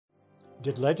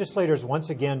Did legislators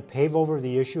once again pave over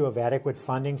the issue of adequate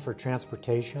funding for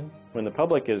transportation? When the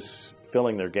public is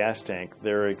filling their gas tank,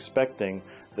 they're expecting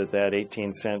that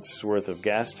 18 cents worth of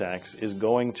gas tax is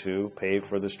going to pay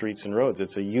for the streets and roads.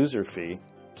 It's a user fee.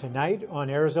 Tonight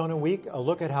on Arizona Week, a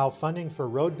look at how funding for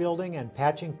road building and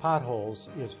patching potholes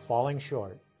is falling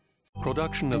short.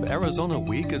 Production of Arizona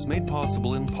Week is made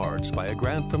possible in parts by a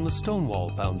grant from the Stonewall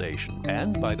Foundation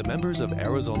and by the members of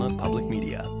Arizona Public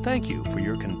Media. Thank you for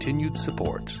your continued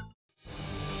support.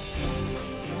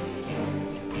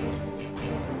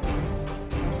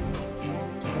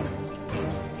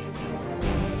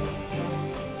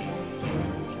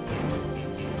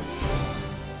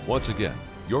 Once again,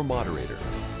 your moderator,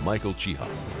 Michael Chiha.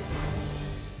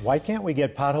 Why can't we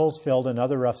get potholes filled and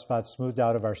other rough spots smoothed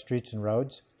out of our streets and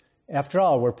roads? After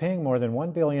all, we're paying more than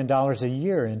 $1 billion a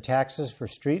year in taxes for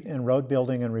street and road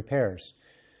building and repairs.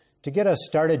 To get us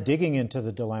started digging into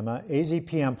the dilemma,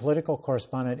 AZPM political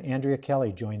correspondent Andrea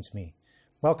Kelly joins me.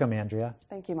 Welcome, Andrea.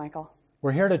 Thank you, Michael.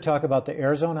 We're here to talk about the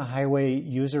Arizona Highway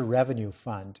User Revenue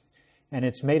Fund, and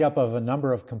it's made up of a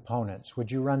number of components. Would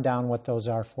you run down what those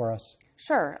are for us?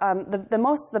 Sure.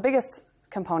 The biggest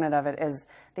component of it is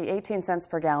the 18 cents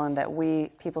per gallon that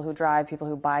we, people who drive, people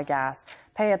who buy gas,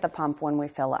 pay at the pump when we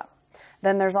fill up.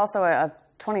 Then there's also a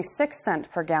 26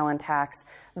 cent per gallon tax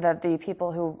that the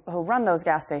people who run those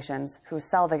gas stations, who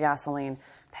sell the gasoline,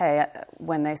 pay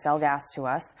when they sell gas to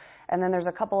us. And then there's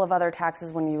a couple of other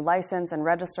taxes when you license and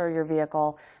register your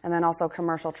vehicle, and then also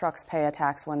commercial trucks pay a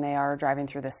tax when they are driving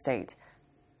through the state.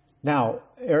 Now,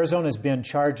 Arizona's been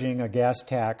charging a gas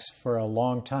tax for a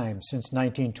long time. Since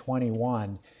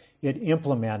 1921, it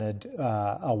implemented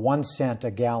a 1 cent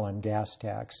a gallon gas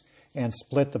tax and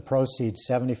split the proceeds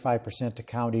 75% to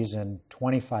counties and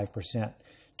 25%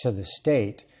 to the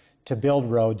state to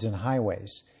build roads and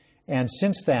highways. And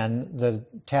since then, the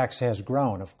tax has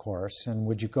grown, of course. And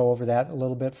would you go over that a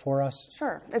little bit for us?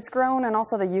 Sure. It's grown, and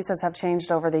also the uses have changed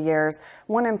over the years.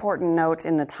 One important note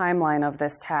in the timeline of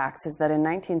this tax is that in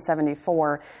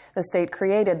 1974, the state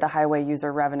created the Highway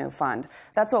User Revenue Fund.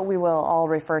 That's what we will all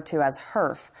refer to as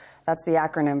HURF. That's the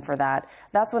acronym for that.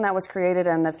 That's when that was created,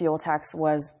 and the fuel tax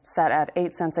was set at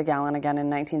 8 cents a gallon again in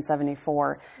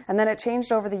 1974. And then it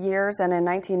changed over the years, and in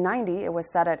 1990, it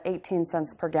was set at 18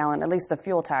 cents per gallon, at least the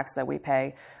fuel tax that we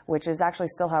pay, which is actually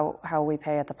still how we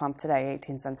pay at the pump today,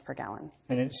 18 cents per gallon.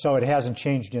 And so it hasn't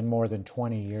changed in more than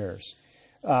 20 years.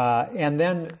 And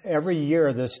then every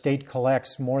year, the state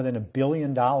collects more than $1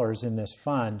 billion in this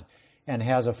fund and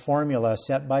has a formula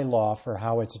set by law for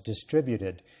how it's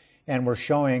distributed. And we're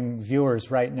showing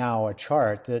viewers right now a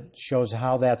chart that shows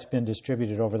how that's been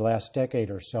distributed over the last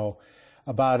decade or so.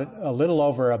 About a little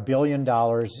over $1 billion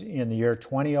in the year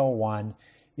 2001.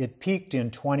 It peaked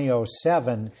in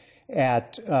 2007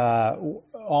 at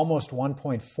almost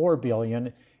 $1.4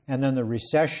 billion. And then the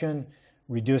recession,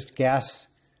 reduced gas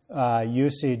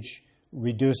usage,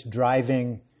 reduced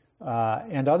driving,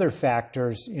 and other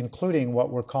factors, including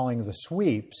what we're calling the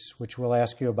sweeps, which we'll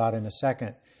ask you about in a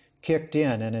second, kicked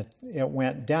in, and it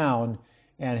went down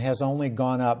and has only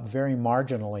gone up very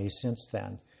marginally since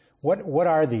then. What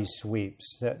are these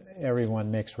sweeps that everyone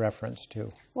makes reference to?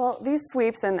 Well, these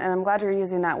sweeps, and I'm glad you're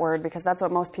using that word because that's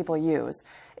what most people use,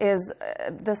 is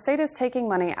the state is taking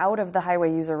money out of the Highway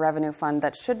User Revenue Fund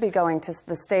that should be going to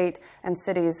the state and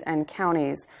cities and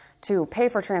counties to pay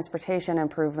for transportation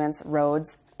improvements,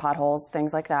 roads, potholes,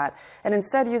 things like that, and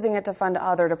instead using it to fund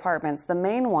other departments. The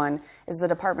main one is the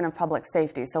Department of Public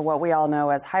Safety, so what we all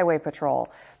know as Highway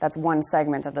Patrol. That's one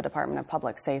segment of the Department of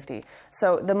Public Safety.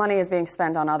 So the money is being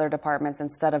spent on other departments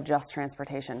instead of just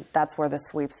transportation. That's where the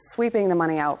sweeping the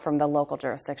money out from the local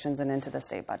jurisdictions and into the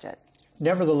state budget.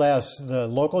 Nevertheless, the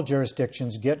local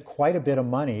jurisdictions get quite a bit of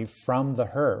money from the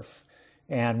HURF.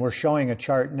 And we're showing a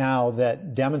chart now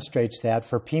that demonstrates that.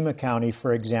 For Pima County,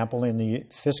 for example, in the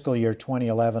fiscal year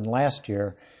 2011 last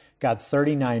year, got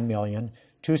 $39 million.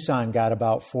 Tucson got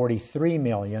about $43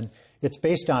 million. It's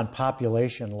based on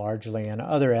population largely and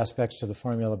other aspects to the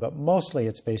formula, but mostly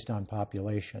it's based on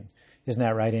population. Isn't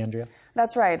that right, Andrea?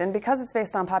 That's right. And because it's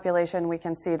based on population, we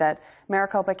can see that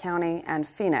Maricopa County and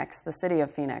Phoenix, the city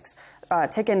of Phoenix,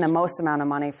 take in the most amount of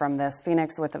money from this.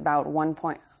 Phoenix with about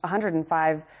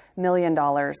 $105 million,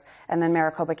 and then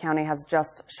Maricopa County has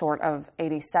just short of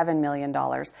 $87 million.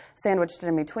 Sandwiched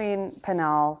in between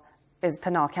Pinal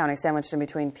County, sandwiched in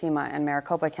between Pima and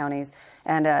Maricopa counties,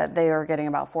 and they are getting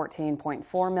about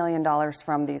 $14.4 million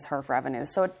from these HURF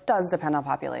revenues. So it does depend on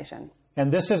population.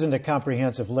 And this isn't a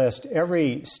comprehensive list.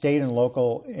 Every state and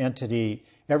local entity,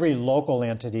 every local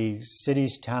entity,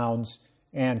 cities, towns,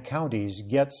 and counties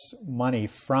gets money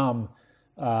from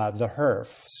the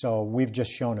HURF. So we've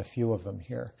just shown a few of them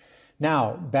here.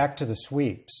 Now, back to the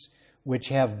sweeps, which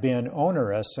have been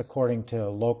onerous according to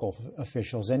local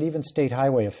officials, and even state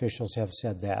highway officials have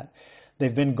said that.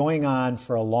 They've been going on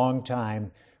for a long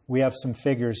time. We have some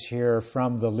figures here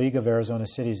from the League of Arizona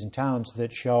Cities and Towns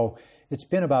that show it's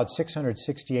been about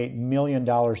 $668 million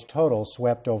total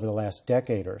swept over the last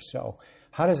decade or so.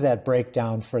 How does that break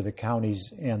down for the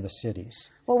counties and the cities?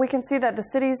 Well, we can see that the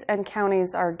cities and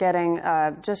counties are getting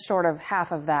just short of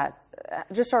half of that.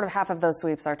 Just short of half of those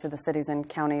sweeps are to the cities and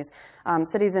counties.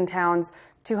 Cities and towns,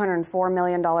 $204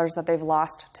 million that they've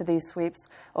lost to these sweeps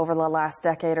over the last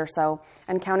decade or so,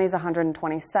 and counties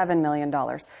 $127 million.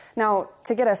 Now,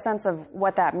 to get a sense of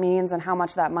what that means and how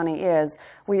much that money is,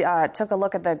 we took a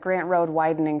look at the Grant Road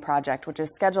Widening Project, which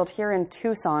is scheduled here in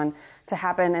Tucson to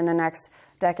happen in the next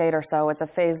decade or so. It's a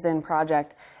phased-in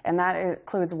project, and that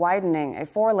includes widening a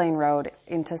 4-lane road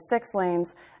into 6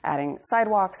 lanes, adding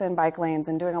sidewalks and bike lanes,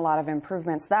 and doing a lot of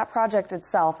improvements. That project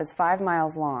itself is 5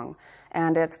 miles long,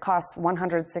 and it costs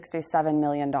 $167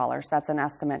 million. That's an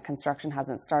estimate. Construction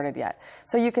hasn't started yet.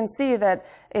 So you can see that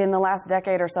in the last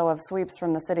decade or so of sweeps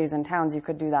from the cities and towns, you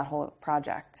could do that whole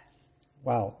project.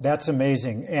 Wow, that's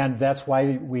amazing. And that's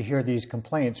why we hear these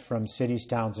complaints from cities,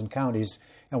 towns, and counties.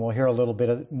 And we'll hear a little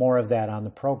bit more of that on the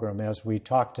program as we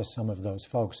talk to some of those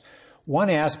folks. One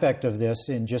aspect of this,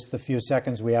 in just the few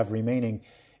seconds we have remaining,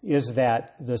 is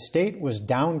that the state was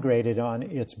downgraded on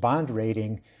its bond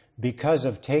rating because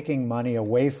of taking money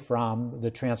away from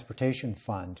the transportation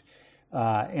fund.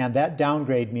 And that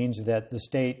downgrade means that the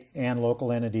state and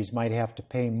local entities might have to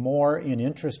pay more in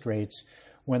interest rates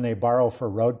when they borrow for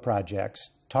road projects.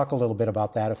 Talk a little bit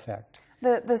about that effect.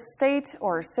 The state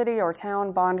or city or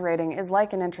town bond rating is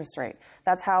like an interest rate.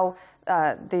 That's how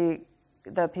the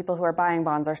people who are buying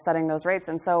bonds are setting those rates.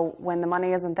 And so when the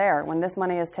money isn't there, when this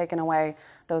money is taken away,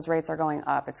 those rates are going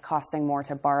up. It's costing more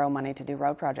to borrow money to do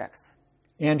road projects.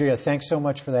 Andrea, thanks so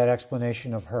much for that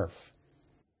explanation of HERF.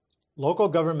 Local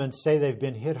governments say they've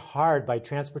been hit hard by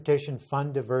transportation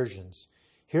fund diversions.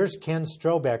 Here's Ken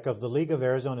Strobeck of the League of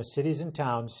Arizona Cities and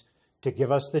Towns to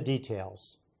give us the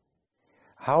details.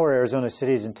 How are Arizona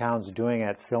cities and towns doing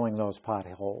at filling those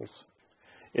potholes?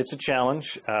 It's a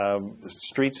challenge.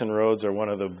 Streets and roads are one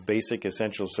of the basic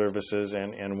essential services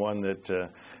and one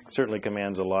that certainly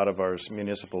commands a lot of our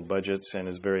municipal budgets and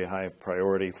is very high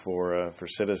priority for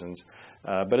citizens.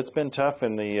 But it's been tough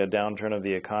in the downturn of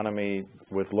the economy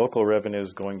with local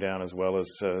revenues going down as well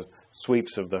as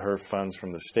sweeps of the HERF funds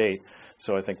from the state.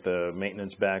 So I think the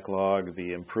maintenance backlog,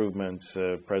 the improvements,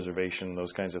 preservation,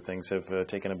 those kinds of things have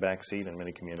taken a back seat in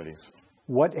many communities.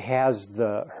 What has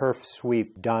the HERF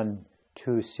sweep done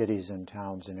to cities and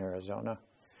towns in Arizona?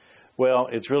 Well,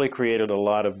 it's really created a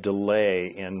lot of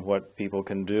delay in what people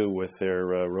can do with their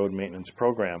road maintenance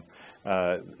program.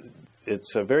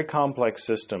 It's a very complex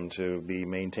system to be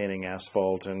maintaining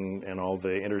asphalt and all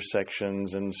the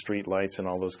intersections and street lights and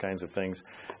all those kinds of things.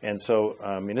 And so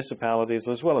municipalities,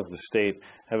 as well as the state,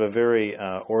 have a very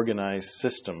organized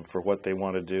system for what they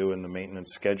want to do and the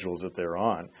maintenance schedules that they're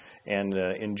on. And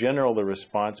in general, the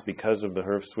response, because of the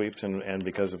HERF sweeps and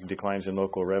because of declines in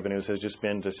local revenues, has just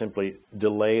been to simply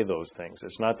delay those things.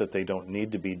 It's not that they don't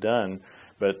need to be done,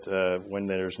 but when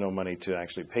there's no money to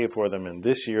actually pay for them in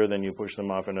this year, then you push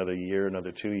them off another year,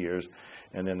 another 2 years,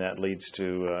 and then that leads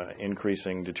to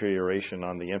increasing deterioration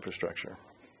on the infrastructure.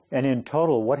 And in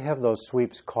total, what have those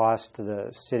sweeps cost the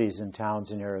cities and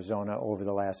towns in Arizona over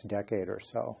the last decade or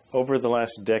so? Over the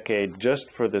last decade,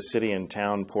 just for the city and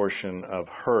town portion of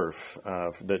HERF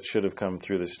that should have come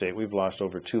through the state, we've lost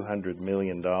over $200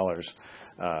 million in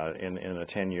a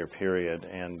 10-year period.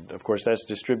 And of course, that's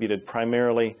distributed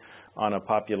primarily on a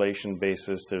population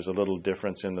basis. There's a little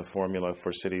difference in the formula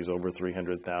for cities over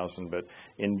 300,000, but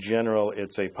in general,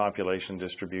 it's a population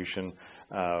distribution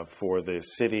for the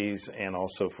cities and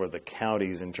also for the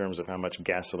counties in terms of how much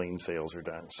gasoline sales are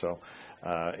done. So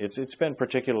it's been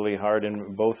particularly hard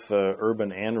in both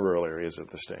urban and rural areas of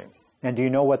the state. And do you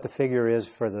know what the figure is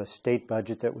for the state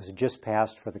budget that was just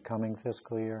passed for the coming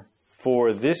fiscal year?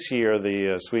 For this year,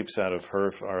 the sweeps out of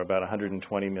HERF are about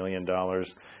 $120 million,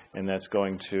 and that's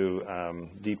going to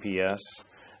DPS.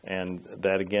 And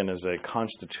that, again, is a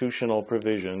constitutional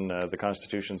provision. The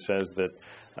Constitution says that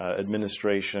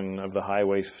administration of the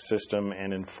highway system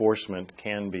and enforcement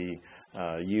can be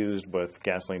used with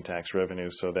gasoline tax revenue,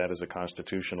 so that is a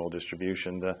constitutional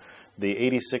distribution. The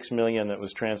 $86 million that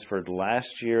was transferred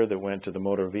last year that went to the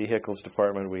Motor Vehicles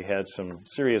Department, we had some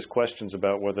serious questions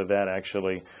about whether that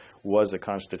actually was a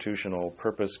constitutional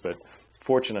purpose, but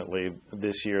fortunately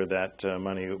this year that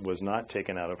money was not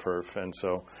taken out of HERF, and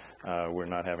so we're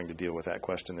not having to deal with that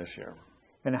question this year.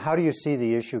 And how do you see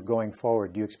the issue going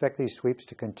forward? Do you expect these sweeps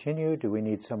to continue? Do we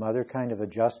need some other kind of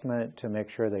adjustment to make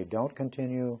sure they don't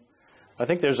continue? I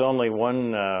think there's only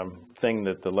one thing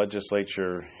that the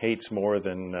legislature hates more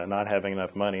than not having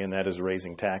enough money, and that is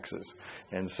raising taxes.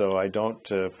 And so I don't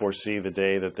foresee the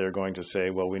day that they're going to say,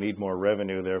 well, we need more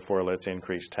revenue, therefore let's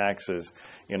increase taxes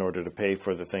in order to pay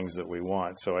for the things that we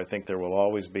want. So I think there will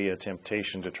always be a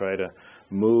temptation to try to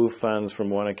move funds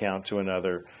from one account to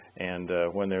another. And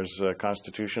when there's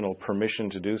constitutional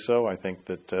permission to do so, I think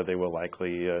that they will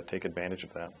likely take advantage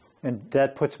of that. And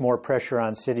that puts more pressure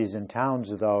on cities and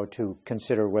towns, though, to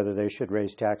consider whether they should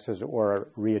raise taxes or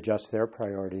readjust their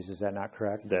priorities. Is that not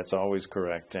correct? That's always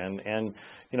correct. And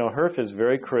you know, HERF is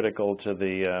very critical to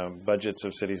the budgets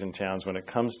of cities and towns when it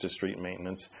comes to street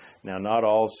maintenance. Now, not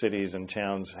all cities and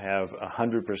towns have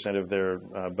 100% of their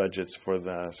budgets for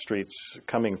the streets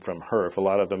coming from HERF. A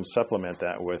lot of them supplement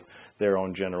that with their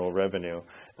own general revenue,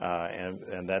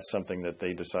 and that's something that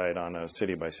they decide on a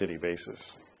city-by-city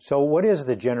basis. So what is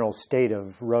the general state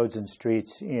of roads and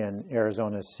streets in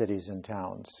Arizona's cities and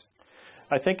towns?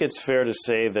 I think it's fair to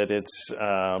say that it's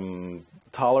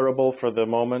tolerable for the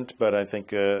moment, but I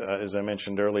think, as I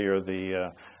mentioned earlier,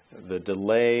 the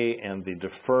delay and the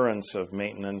deference of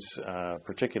maintenance,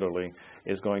 particularly,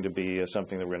 is going to be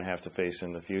something that we're going to have to face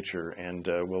in the future, and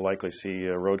we'll likely see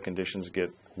road conditions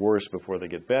get worse before they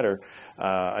get better.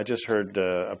 I just heard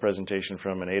a presentation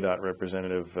from an ADOT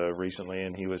representative recently,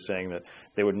 and he was saying that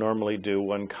they would normally do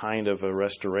one kind of a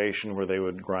restoration where they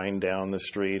would grind down the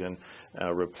street and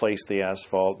replace the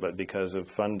asphalt, but because of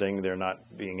funding, they're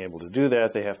not being able to do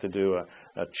that. They have to do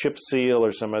a chip seal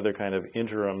or some other kind of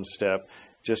interim step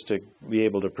just to be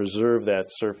able to preserve that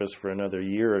surface for another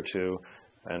year or two,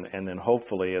 and then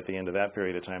hopefully at the end of that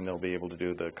period of time they'll be able to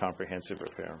do the comprehensive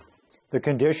repair. The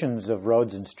conditions of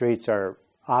roads and streets are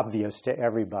obvious to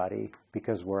everybody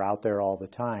because we're out there all the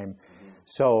time. Mm-hmm.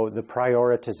 So the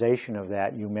prioritization of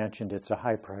that, you mentioned it's a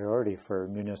high priority for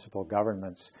municipal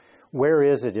governments. Where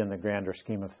is it in the grander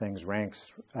scheme of things?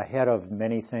 Ranks ahead of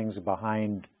many things,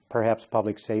 behind perhaps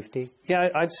public safety? Yeah,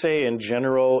 I'd say in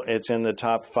general it's in the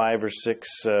top 5 or 6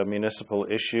 municipal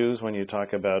issues when you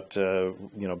talk about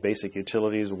basic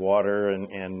utilities, water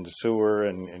and sewer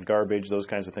and garbage, those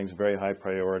kinds of things, very high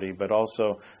priority, but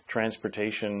also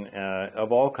transportation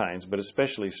of all kinds, but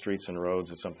especially streets and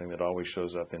roads is something that always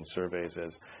shows up in surveys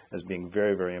as being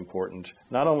very, very important,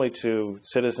 not only to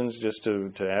citizens, just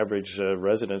to average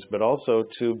residents, but also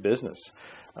to business.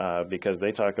 Because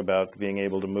they talk about being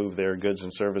able to move their goods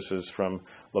and services from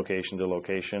location to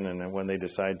location, and then when they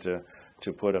decide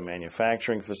to put a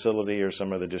manufacturing facility or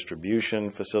some other distribution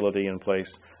facility in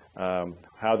place,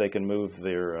 how they can move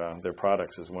their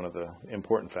products is one of the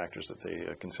important factors that they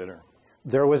consider.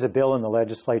 There was a bill in the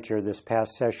legislature this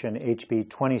past session, HB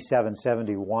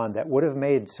 2771, that would have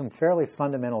made some fairly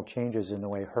fundamental changes in the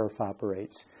way HERF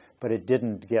operates, but it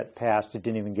didn't get passed. It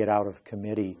didn't even get out of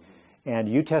committee. And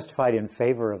you testified in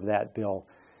favor of that bill.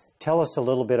 Tell us a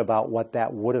little bit about what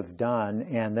that would have done,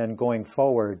 and then going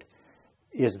forward,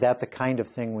 is that the kind of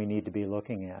thing we need to be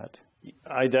looking at?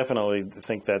 I definitely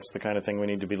think that's the kind of thing we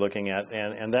need to be looking at,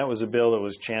 and that was a bill that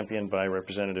was championed by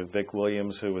Representative Vic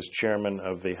Williams, who was chairman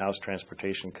of the House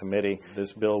Transportation Committee.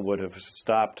 This bill would have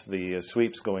stopped the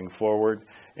sweeps going forward,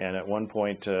 and at one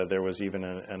point there was even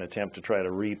an attempt to try to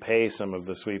repay some of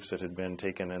the sweeps that had been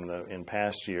taken in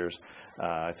past years.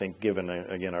 I think given,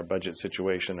 again, our budget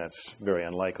situation, that's very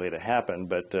unlikely to happen,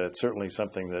 but it's certainly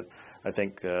something that I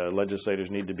think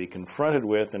legislators need to be confronted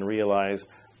with and realize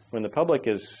when the public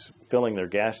is filling their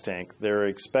gas tank, they're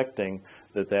expecting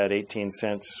that 18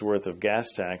 cents worth of gas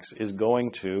tax is going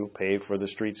to pay for the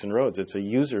streets and roads. It's a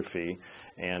user fee,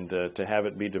 and to have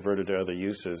it be diverted to other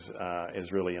uses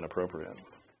is really inappropriate.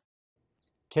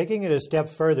 Taking it a step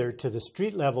further to the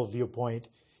street level viewpoint,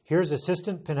 here's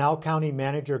Assistant Pinal County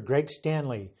Manager Greg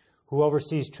Stanley, who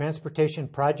oversees transportation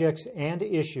projects and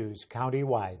issues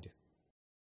countywide.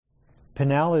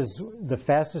 Pinal is the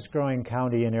fastest growing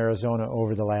county in Arizona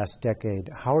over the last decade.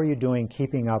 How are you doing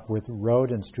keeping up with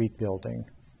road and street building?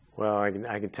 Well, I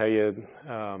can tell you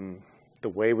the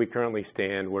way we currently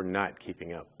stand, we're not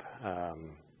keeping up.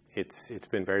 It's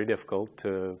been very difficult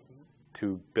to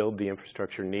build the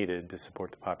infrastructure needed to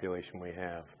support the population we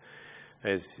have.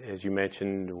 As you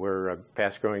mentioned, we're a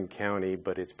fast-growing county,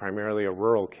 but it's primarily a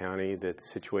rural county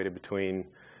that's situated between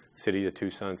City of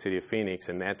Tucson, City of Phoenix,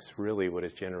 and that's really what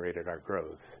has generated our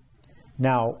growth.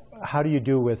 Now, how do you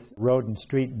do with road and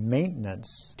street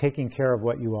maintenance, taking care of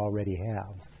what you already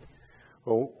have?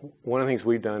 Well, one of the things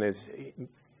we've done is,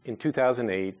 in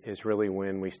 2008 is really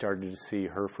when we started to see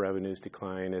HERF revenues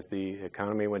decline as the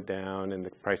economy went down and the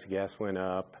price of gas went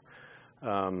up.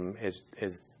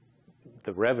 As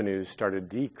the revenues started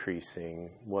decreasing,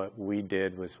 what we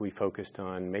did was we focused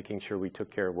on making sure we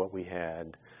took care of what we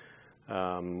had.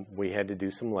 We had to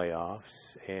do some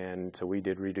layoffs, and so we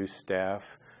did reduce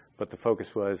staff, but the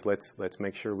focus was let's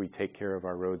make sure we take care of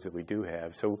our roads that we do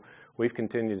have. So we've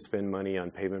continued to spend money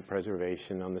on pavement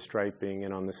preservation, on the striping,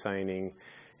 and on the signing.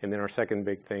 And then our second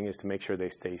big thing is to make sure they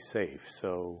stay safe.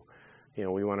 So, you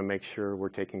know, we want to make sure we're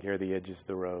taking care of the edges of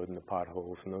the road and the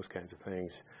potholes and those kinds of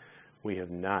things. We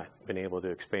have not been able to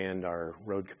expand our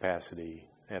road capacity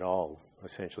at all,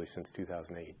 essentially, since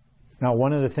 2008. Now,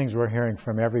 one of the things we're hearing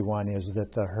from everyone is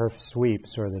that the HERF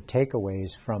sweeps, or the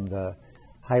takeaways from the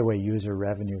Highway User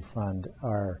Revenue Fund,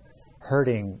 are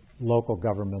hurting local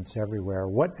governments everywhere.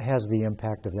 What has the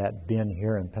impact of that been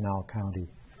here in Pinal County?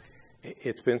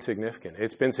 It's been significant.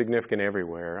 It's been significant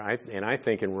everywhere, and I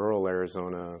think in rural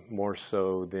Arizona more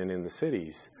so than in the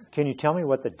cities. Can you tell me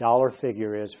what the dollar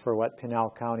figure is for what Pinal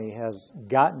County has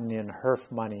gotten in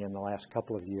HERF money in the last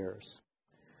couple of years?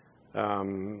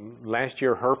 Last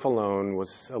year, HERF alone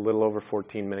was a little over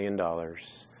 $14 million.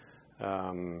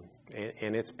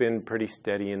 And it's been pretty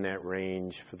steady in that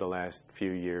range for the last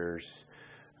few years.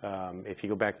 If you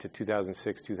go back to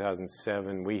 2006,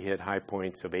 2007, we hit high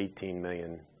points of $18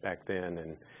 million back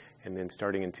then, and then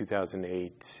starting in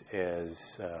 2008,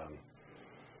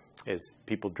 as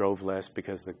people drove less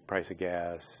because of the price of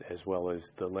gas, as well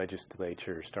as the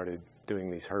legislature started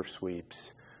doing these HERF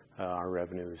sweeps, our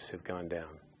revenues have gone down.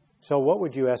 So what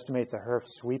would you estimate the HERF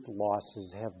sweep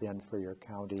losses have been for your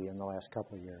county in the last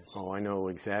couple of years? Oh, I know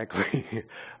exactly.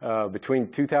 Between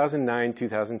 2009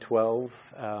 2012,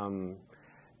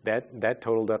 that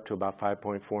totaled up to about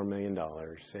 $5.4 million.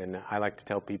 And I like to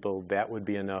tell people that would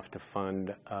be enough to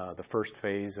fund the first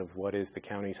phase of what is the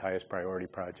county's highest priority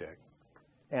project.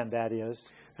 And that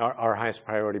is? Our highest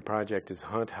priority project is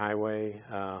Hunt Highway.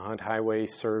 Hunt Highway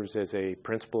serves as a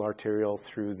principal arterial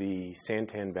through the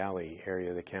Santan Valley area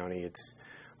of the county. It's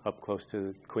up close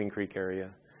to the Queen Creek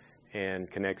area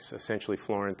and connects essentially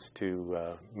Florence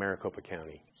to Maricopa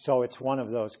County. So it's one of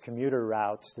those commuter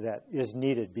routes that is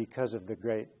needed because of the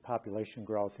great population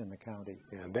growth in the county.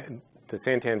 Yeah, the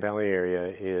Santan Valley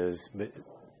area is,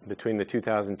 between the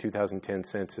 2000-2010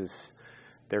 census,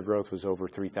 their growth was over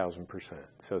 3,000%.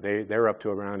 So they're up to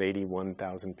around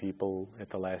 81,000 people at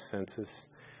the last census,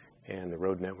 and the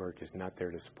road network is not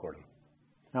there to support them.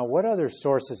 Now, what other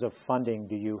sources of funding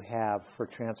do you have for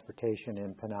transportation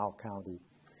in Pinal County?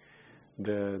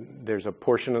 There's a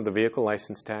portion of the vehicle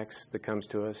license tax that comes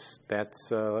to us.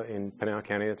 That's in Pinal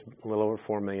County, that's a little over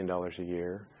 $4 million a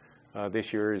year.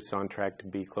 This year it's on track to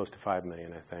be close to $5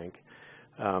 million, I think.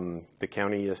 The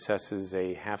county assesses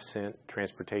a half-cent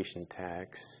transportation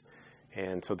tax,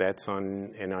 and so that's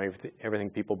on, and everything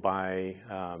people buy,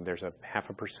 there's a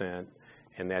 0.5%,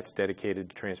 and that's dedicated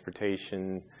to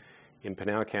transportation in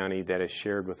Pinal County that is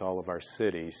shared with all of our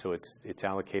cities. So it's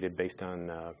allocated based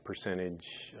on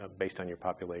percentage, based on your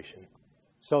population.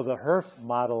 So the HERF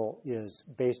model is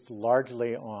based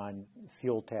largely on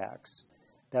fuel tax.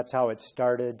 That's how it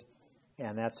started,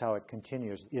 and that's how it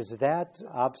continues. Is that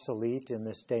obsolete in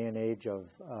this day and age of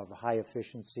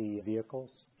high-efficiency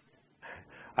vehicles?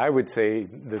 I would say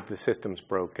that the system's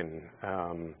broken.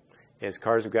 As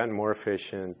cars have gotten more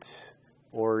efficient,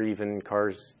 or even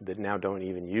cars that now don't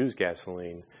even use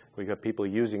gasoline, we've got people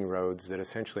using roads that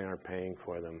essentially aren't paying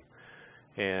for them.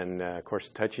 And, of course,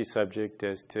 touchy subject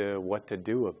as to what to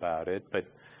do about it, but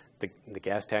the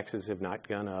gas taxes have not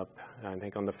gone up, I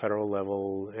think, on the federal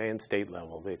level and state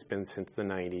level. It's been since the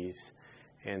 90s,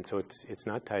 and so it's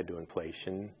not tied to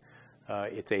inflation.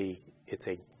 It's a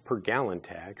per gallon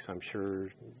tax. I'm sure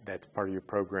that's part of your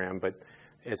program, but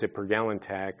as a per gallon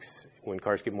tax, when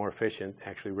cars get more efficient,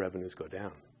 actually revenues go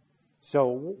down. So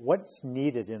what's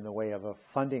needed in the way of a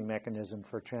funding mechanism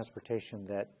for transportation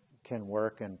that can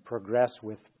work and progress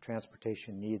with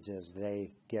transportation needs as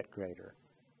they get greater?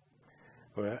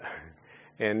 Well,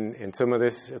 and some of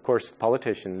this, of course,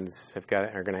 politicians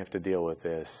are going to have to deal with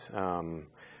this.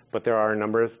 But there are a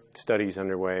number of studies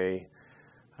underway.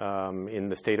 In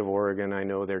the state of Oregon, I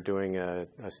know they're doing a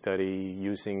study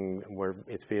using where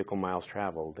it's vehicle miles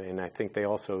traveled, and I think they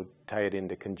also tie it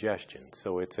into congestion.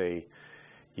 So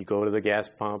you go to the gas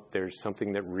pump, there's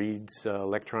something that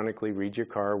electronically reads your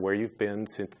car, where you've been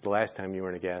since the last time you were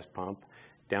in a gas pump,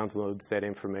 downloads that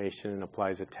information and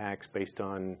applies a tax based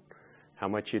on how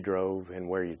much you drove and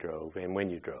where you drove and when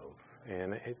you drove.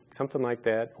 And something like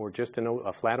that, or just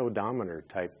a flat odometer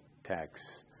type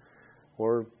tax.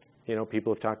 Or, you know,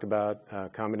 people have talked about a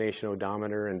combination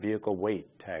odometer and vehicle weight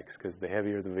tax, because the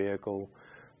heavier the vehicle,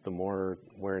 the more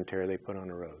wear and tear they put on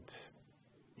the roads.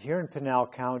 Here in Pinal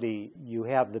County, you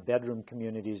have the bedroom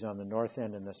communities on the north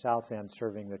end and the south end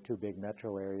serving the two big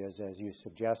metro areas, as you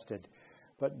suggested.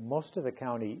 But most of the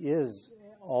county is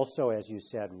also, as you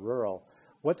said, rural.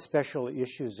 What special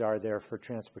issues are there for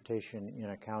transportation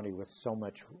in a county with so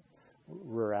much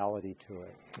rurality to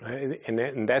it?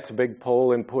 And that's a big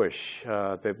pull and push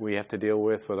that we have to deal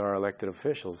with our elected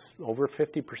officials. Over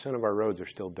 50% of our roads are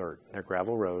still dirt. They're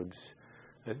gravel roads,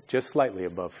 just slightly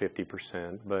above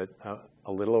 50%, but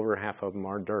a little over half of them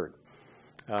are dirt.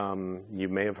 You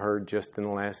may have heard just in the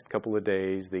last couple of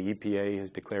days, the EPA has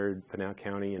declared Pinal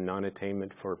County in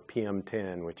non-attainment for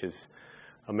PM10, which is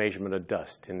a measurement of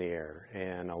dust in the air.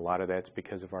 And a lot of that's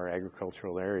because of our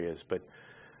agricultural areas. But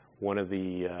one of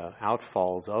the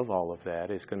outfalls of all of that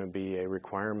is going to be a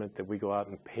requirement that we go out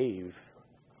and pave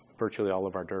virtually all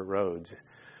of our dirt roads.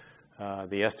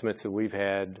 The estimates that we've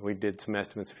had, we did some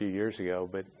estimates a few years ago,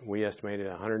 but we estimated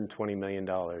 $120 million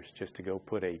just to go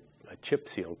put a chip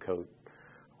seal coat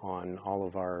on all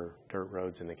of our dirt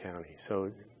roads in the county.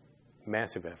 So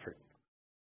massive effort.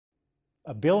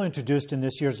 A bill introduced in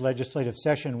this year's legislative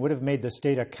session would have made the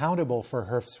state accountable for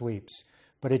HRF sweeps,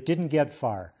 but it didn't get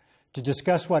far. To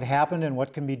discuss what happened and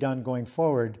what can be done going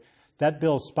forward, that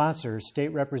bill's sponsor, State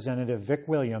Representative Vic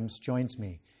Williams, joins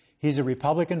me. He's a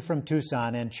Republican from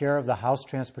Tucson and chair of the House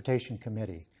Transportation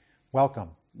Committee. Welcome.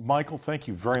 Michael, thank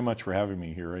you very much for having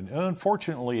me here. And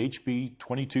unfortunately, HB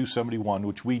 2271,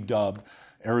 which we dubbed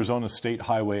Arizona State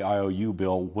Highway IOU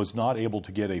bill, was not able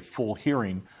to get a full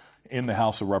hearing in the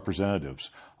House of Representatives.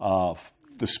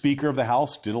 The Speaker of the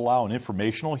House did allow an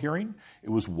informational hearing. It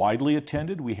was widely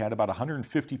attended. We had about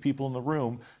 150 people in the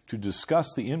room to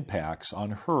discuss the impacts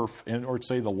on HRF, and or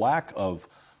say the lack of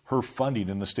HRF funding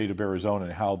in the state of Arizona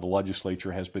and how the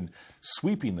legislature has been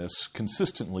sweeping this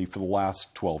consistently for the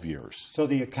last 12 years. So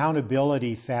the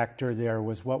accountability factor there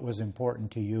was what was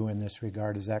important to you in this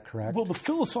regard, is that correct? Well, the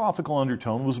philosophical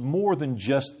undertone was more than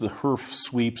just the HRF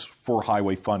sweeps for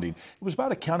highway funding. It was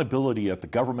about accountability at the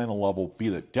governmental level, be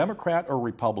it Democrat or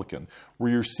Republican,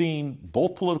 where you're seeing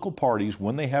both political parties,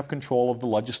 when they have control of the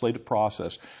legislative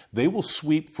process, they will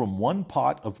sweep from one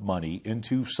pot of money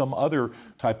into some other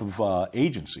type of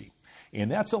agency. And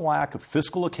that's a lack of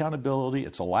fiscal accountability.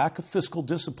 It's a lack of fiscal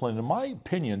discipline. In my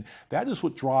opinion, that is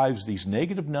what drives these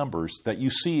negative numbers that you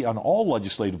see on all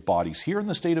legislative bodies here in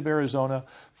the state of Arizona,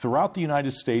 throughout the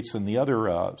United States and the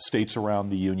other states around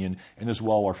the union, and as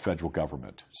well our federal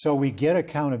government. So we get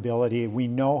accountability. We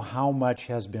know how much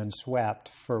has been swept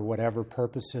for whatever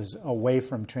purposes away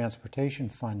from transportation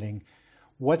funding.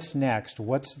 What's next?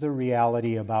 What's the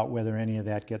reality about whether any of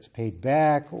that gets paid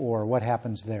back or what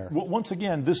happens there? Well, once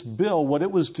again, this bill, what it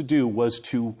was to do was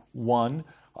to, one,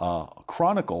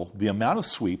 chronicle the amount of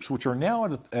sweeps, which are now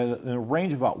at a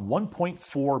range of about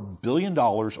 $1.4 billion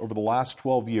over the last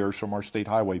 12 years from our state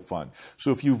highway fund.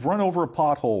 So if you've run over a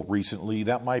pothole recently,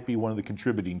 that might be one of the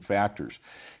contributing factors.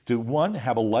 To, one,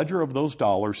 have a ledger of those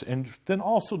dollars, and then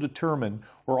also determine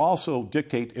or also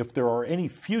dictate if there are any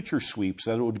future sweeps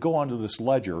that would go onto this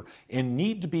ledger and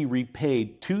need to be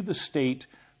repaid to the state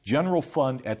general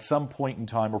fund at some point in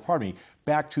time, or pardon me,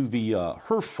 back to the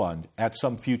HRF fund at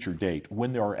some future date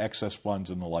when there are excess funds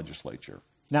in the legislature.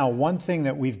 Now, one thing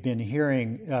that we've been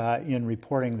hearing in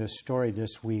reporting this story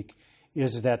this week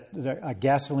is that a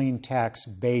gasoline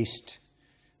tax-based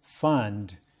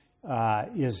fund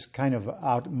is kind of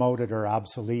outmoded or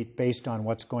obsolete based on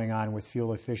what's going on with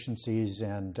fuel efficiencies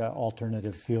and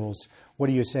alternative fuels. What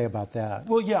do you say about that?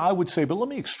 Well, yeah, I would say, but let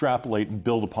me extrapolate and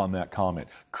build upon that comment.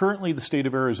 Currently, the state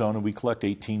of Arizona, we collect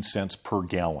 18 cents per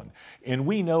gallon. And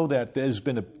we know that there's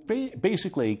been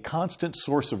basically a constant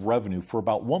source of revenue for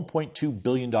about $1.2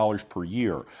 billion per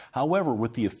year. However,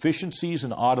 with the efficiencies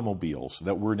in automobiles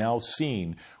that we're now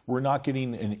seeing, we're not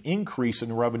getting an increase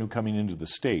in revenue coming into the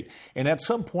state. And at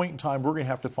some point in time, we're going to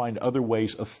have to find other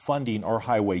ways of funding our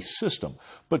highway system.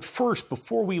 But first,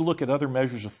 before we look at other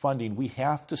measures of funding, we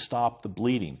have to stop the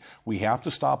bleeding. We have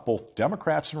to stop both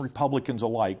Democrats and Republicans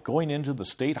alike going into the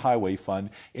state highway fund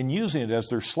and using it as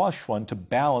their slush fund to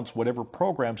balance whatever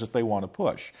programs that they want to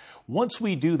push. Once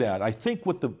we do that, I think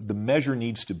what the measure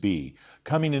needs to be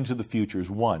coming into the future is,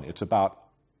 one, it's about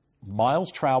miles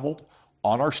traveled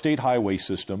on our state highway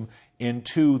system, and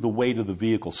two, the weight of the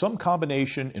vehicle. Some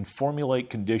combination and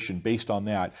formulate condition based on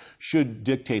that should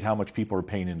dictate how much people are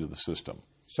paying into the system.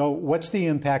 So what's the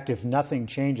impact if nothing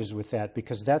changes with that?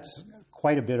 Because that's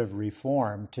quite a bit of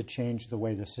reform to change the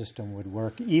way the system would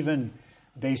work, even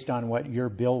based on what your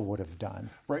bill would have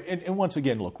done. Right, and once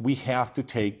again, look, we have to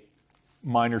take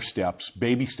minor steps,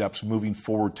 baby steps moving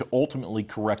forward to ultimately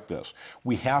correct this.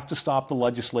 We have to stop the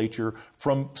legislature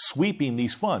from sweeping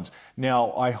these funds.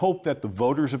 Now, I hope that the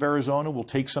voters of Arizona will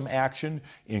take some action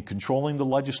in controlling the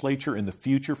legislature in the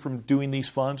future from doing these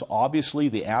funds. Obviously,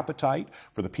 the appetite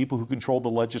for the people who control the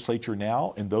legislature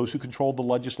now and those who controlled the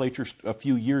legislature a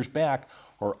few years back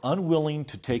are unwilling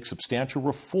to take substantial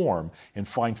reform and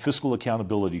find fiscal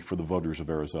accountability for the voters of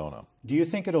Arizona. Do you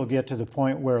think it'll get to the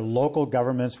point where local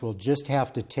governments will just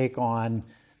have to take on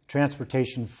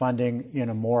transportation funding in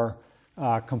a more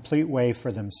complete way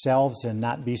for themselves and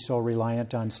not be so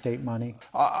reliant on state money?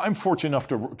 I'm fortunate enough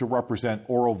to represent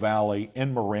Oro Valley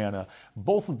and Marana.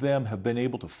 Both of them have been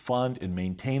able to fund and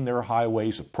maintain their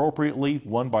highways appropriately,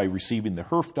 one by receiving the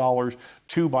HERF dollars,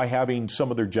 two by having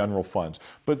some of their general funds.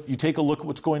 But you take a look at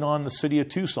what's going on in the city of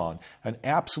Tucson, an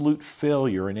absolute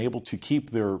failure in able to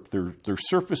keep their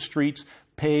surface streets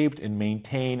paved and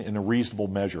maintained in a reasonable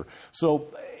measure. So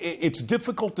it's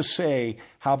difficult to say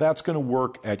how that's going to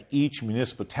work at each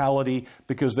municipality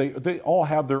because they all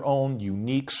have their own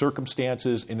unique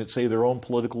circumstances and their own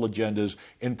political agendas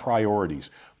and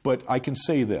priorities. But I can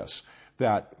say this,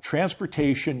 that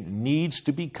transportation needs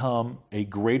to become a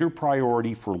greater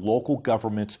priority for local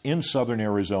governments in southern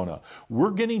Arizona.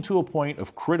 We're getting to a point of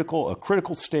a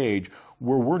critical stage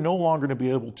where we're no longer going to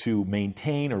be able to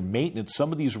maintain or maintenance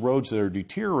some of these roads that are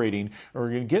deteriorating, or we're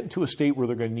going to get into a state where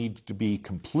they're going to need to be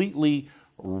completely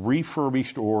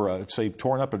refurbished or, say,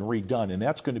 torn up and redone. And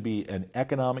that's going to be an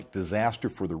economic disaster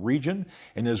for the region.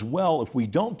 And as well, if we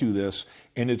don't do this,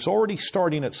 and it's already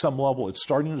starting at some level, it's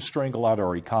starting to strangle out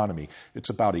our economy.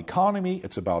 It's about economy,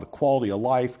 it's about quality of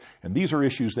life, and these are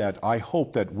issues that I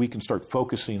hope that we can start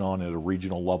focusing on at a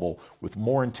regional level with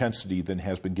more intensity than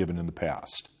has been given in the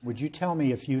past. Would you tell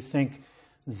me if you think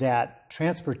that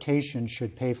transportation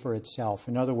should pay for itself?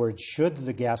 In other words, should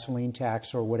the gasoline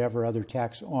tax or whatever other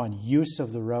tax on use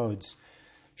of the roads,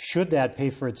 should that pay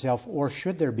for itself, or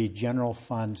should there be general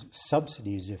fund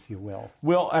subsidies, if you will?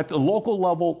 Well, at the local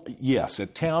level, yes.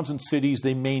 At towns and cities,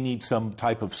 they may need some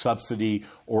type of subsidy,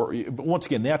 but once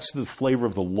again, that's the flavor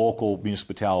of the local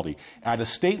municipality. At a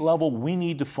state level, we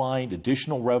need to find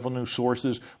additional revenue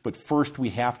sources, but first we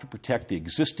have to protect the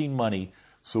existing money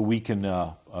so we can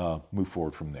move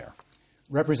forward from there.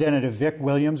 Representative Vic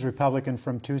Williams, Republican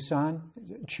from Tucson,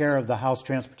 chair of the House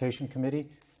Transportation Committee.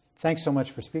 Thanks so much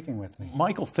for speaking with me.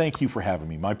 Michael, thank you for having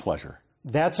me. My pleasure.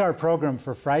 That's our program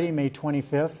for Friday, May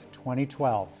 25th,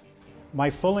 2012.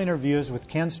 My full interviews with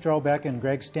Ken Strobeck and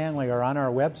Greg Stanley are on our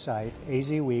website,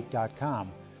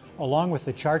 azweek.com, along with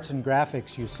the charts and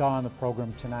graphics you saw on the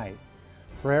program tonight.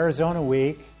 For Arizona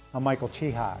Week, I'm Michael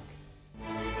Chihak.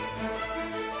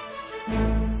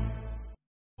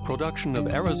 Production of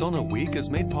Arizona Week is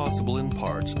made possible in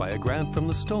parts by a grant from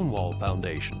the Stonewall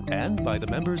Foundation and by the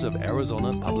members of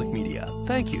Arizona Public Media.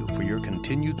 Thank you for your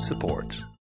continued support.